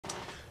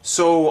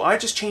So I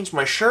just changed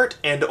my shirt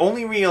and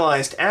only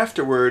realized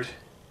afterward,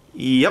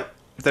 yep,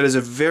 that is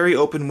a very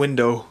open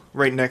window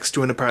right next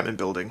to an apartment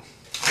building.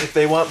 If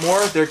they want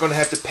more, they're going to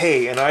have to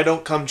pay, and I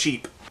don't come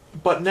cheap.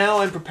 But now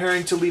I'm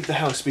preparing to leave the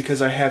house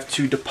because I have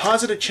to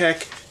deposit a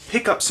check,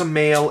 pick up some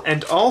mail,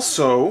 and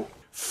also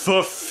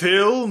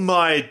fulfill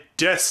my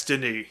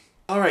destiny.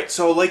 Alright,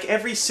 so like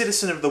every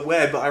citizen of the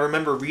web, I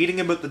remember reading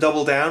about the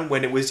Double Down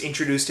when it was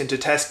introduced into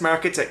test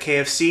markets at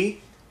KFC,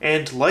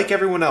 and like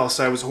everyone else,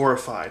 I was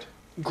horrified.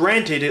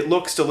 Granted, it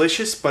looks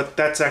delicious, but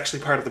that's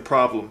actually part of the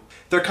problem.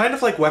 They're kind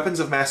of like weapons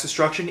of mass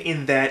destruction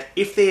in that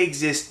if they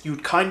exist,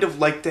 you'd kind of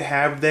like to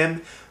have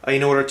them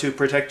in order to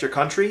protect your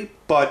country,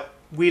 but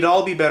we'd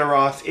all be better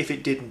off if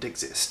it didn't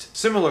exist.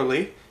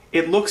 Similarly,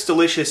 it looks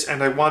delicious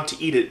and I want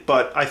to eat it,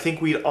 but I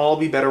think we'd all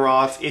be better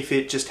off if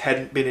it just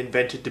hadn't been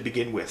invented to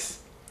begin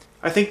with.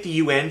 I think the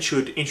UN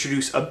should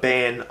introduce a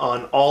ban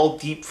on all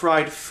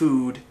deep-fried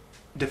food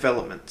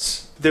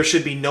developments. There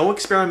should be no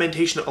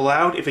experimentation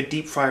allowed if a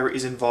deep fryer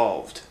is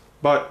involved.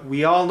 But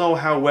we all know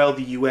how well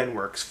the UN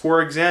works.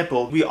 For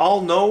example, we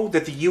all know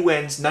that the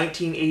UN's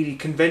 1980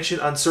 Convention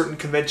on Certain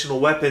Conventional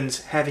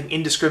Weapons Having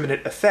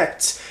Indiscriminate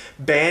Effects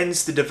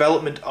bans the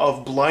development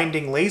of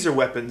blinding laser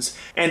weapons,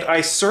 and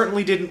I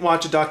certainly didn't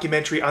watch a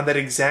documentary on that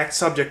exact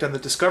subject on the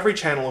Discovery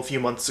Channel a few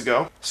months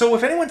ago. So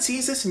if anyone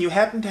sees this and you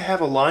happen to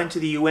have a line to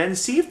the UN,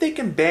 see if they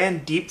can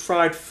ban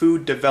deep-fried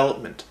food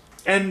development.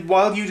 And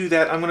while you do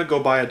that, I'm gonna go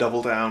buy a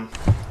Double Down.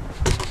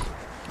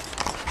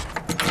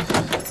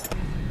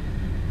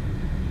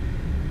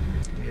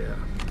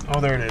 Oh,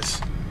 there it is.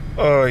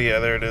 Oh, yeah,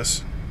 there it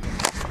is.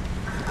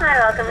 Hi,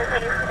 welcome to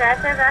Taste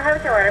Suggestions. How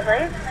was your order,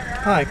 please?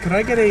 Hi, could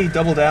I get a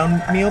Double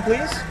Down meal,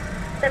 please?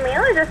 The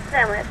meal or just a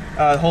sandwich?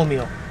 Whole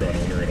meal.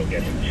 It'll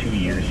get them 2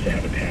 years to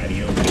have a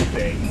patio.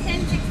 10:16,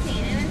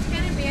 and it's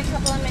going to be a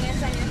couple of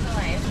minutes on your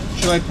flight.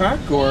 Should I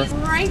park, or?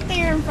 Right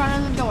there in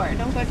front of the door.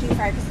 Don't go too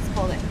far because it's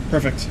cold in.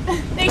 Perfect.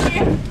 Thank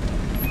you.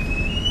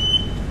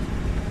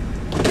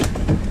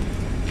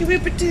 Can we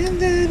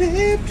pretend that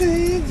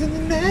airplanes in the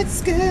night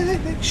sky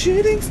like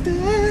shooting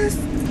stars?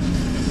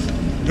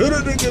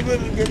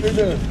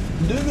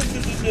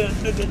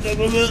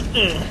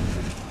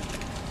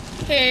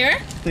 Here you are.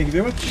 Thank you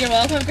very much. You're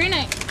welcome. Have a great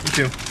night.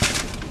 You too.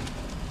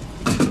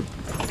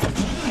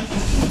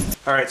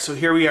 Alright, so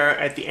here we are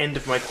at the end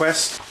of my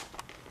quest.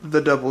 The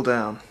Double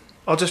Down.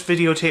 I'll just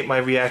videotape my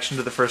reaction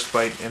to the first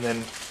bite, and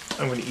then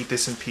I'm going to eat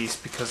this in peace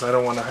because I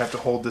don't want to have to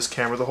hold this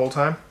camera the whole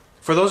time.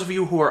 For those of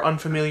you who are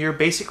unfamiliar,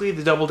 basically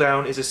the Double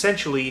Down is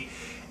essentially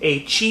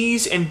a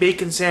cheese and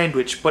bacon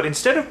sandwich, but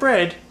instead of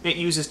bread, it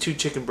uses 2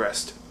 chicken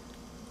breasts.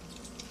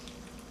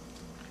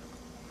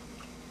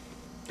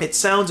 It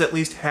sounds at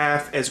least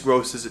half as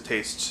gross as it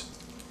tastes.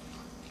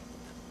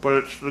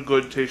 But it's the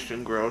good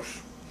tasting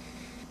gross.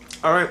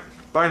 Alright,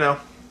 bye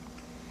now.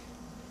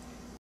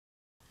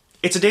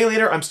 It's a day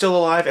later, I'm still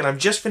alive, and I'm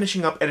just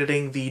finishing up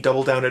editing the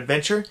Double Down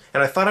adventure,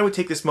 and I thought I would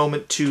take this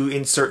moment to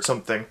insert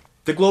something.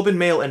 The Globe and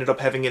Mail ended up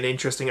having an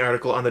interesting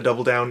article on the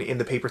Double Down in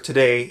the paper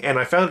today, and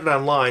I found it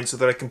online so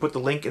that I can put the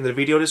link in the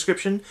video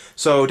description,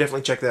 so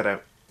definitely check that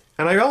out.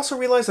 And I also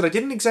realized that I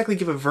didn't exactly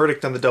give a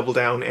verdict on the Double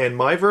Down, and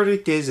my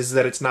verdict is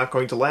that it's not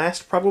going to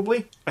last,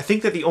 probably. I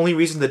think that the only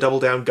reason the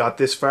Double Down got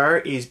this far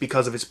is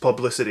because of its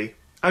publicity.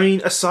 I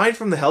mean, aside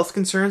from the health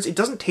concerns, it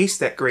doesn't taste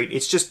that great.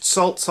 It's just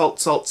salt, salt,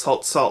 salt,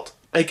 salt, salt.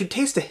 I could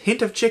taste a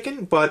hint of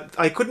chicken, but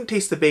I couldn't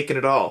taste the bacon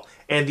at all.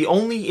 And the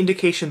only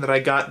indication that I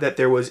got that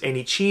there was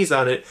any cheese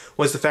on it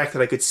was the fact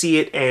that I could see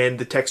it and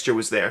the texture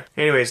was there.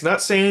 Anyways,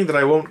 not saying that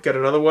I won't get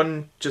another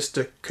one just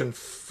to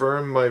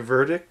confirm my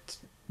verdict,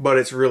 but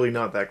it's really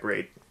not that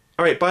great.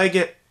 Alright, bye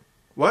again.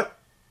 What?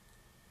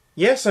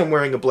 Yes, I'm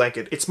wearing a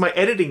blanket. It's my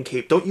editing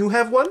cape. Don't you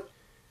have one?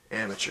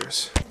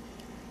 Amateurs.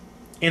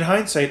 In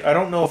hindsight, I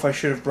don't know if I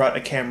should have brought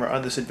a camera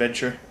on this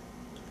adventure.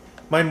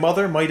 My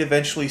mother might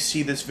eventually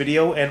see this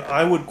video, and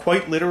I would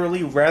quite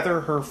literally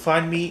rather her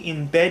find me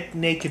in bed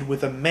naked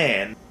with a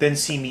man than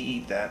see me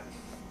eat that.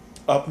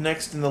 Up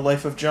next in the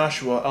life of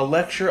Joshua, a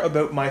lecture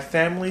about my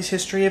family's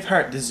history of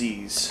heart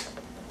disease.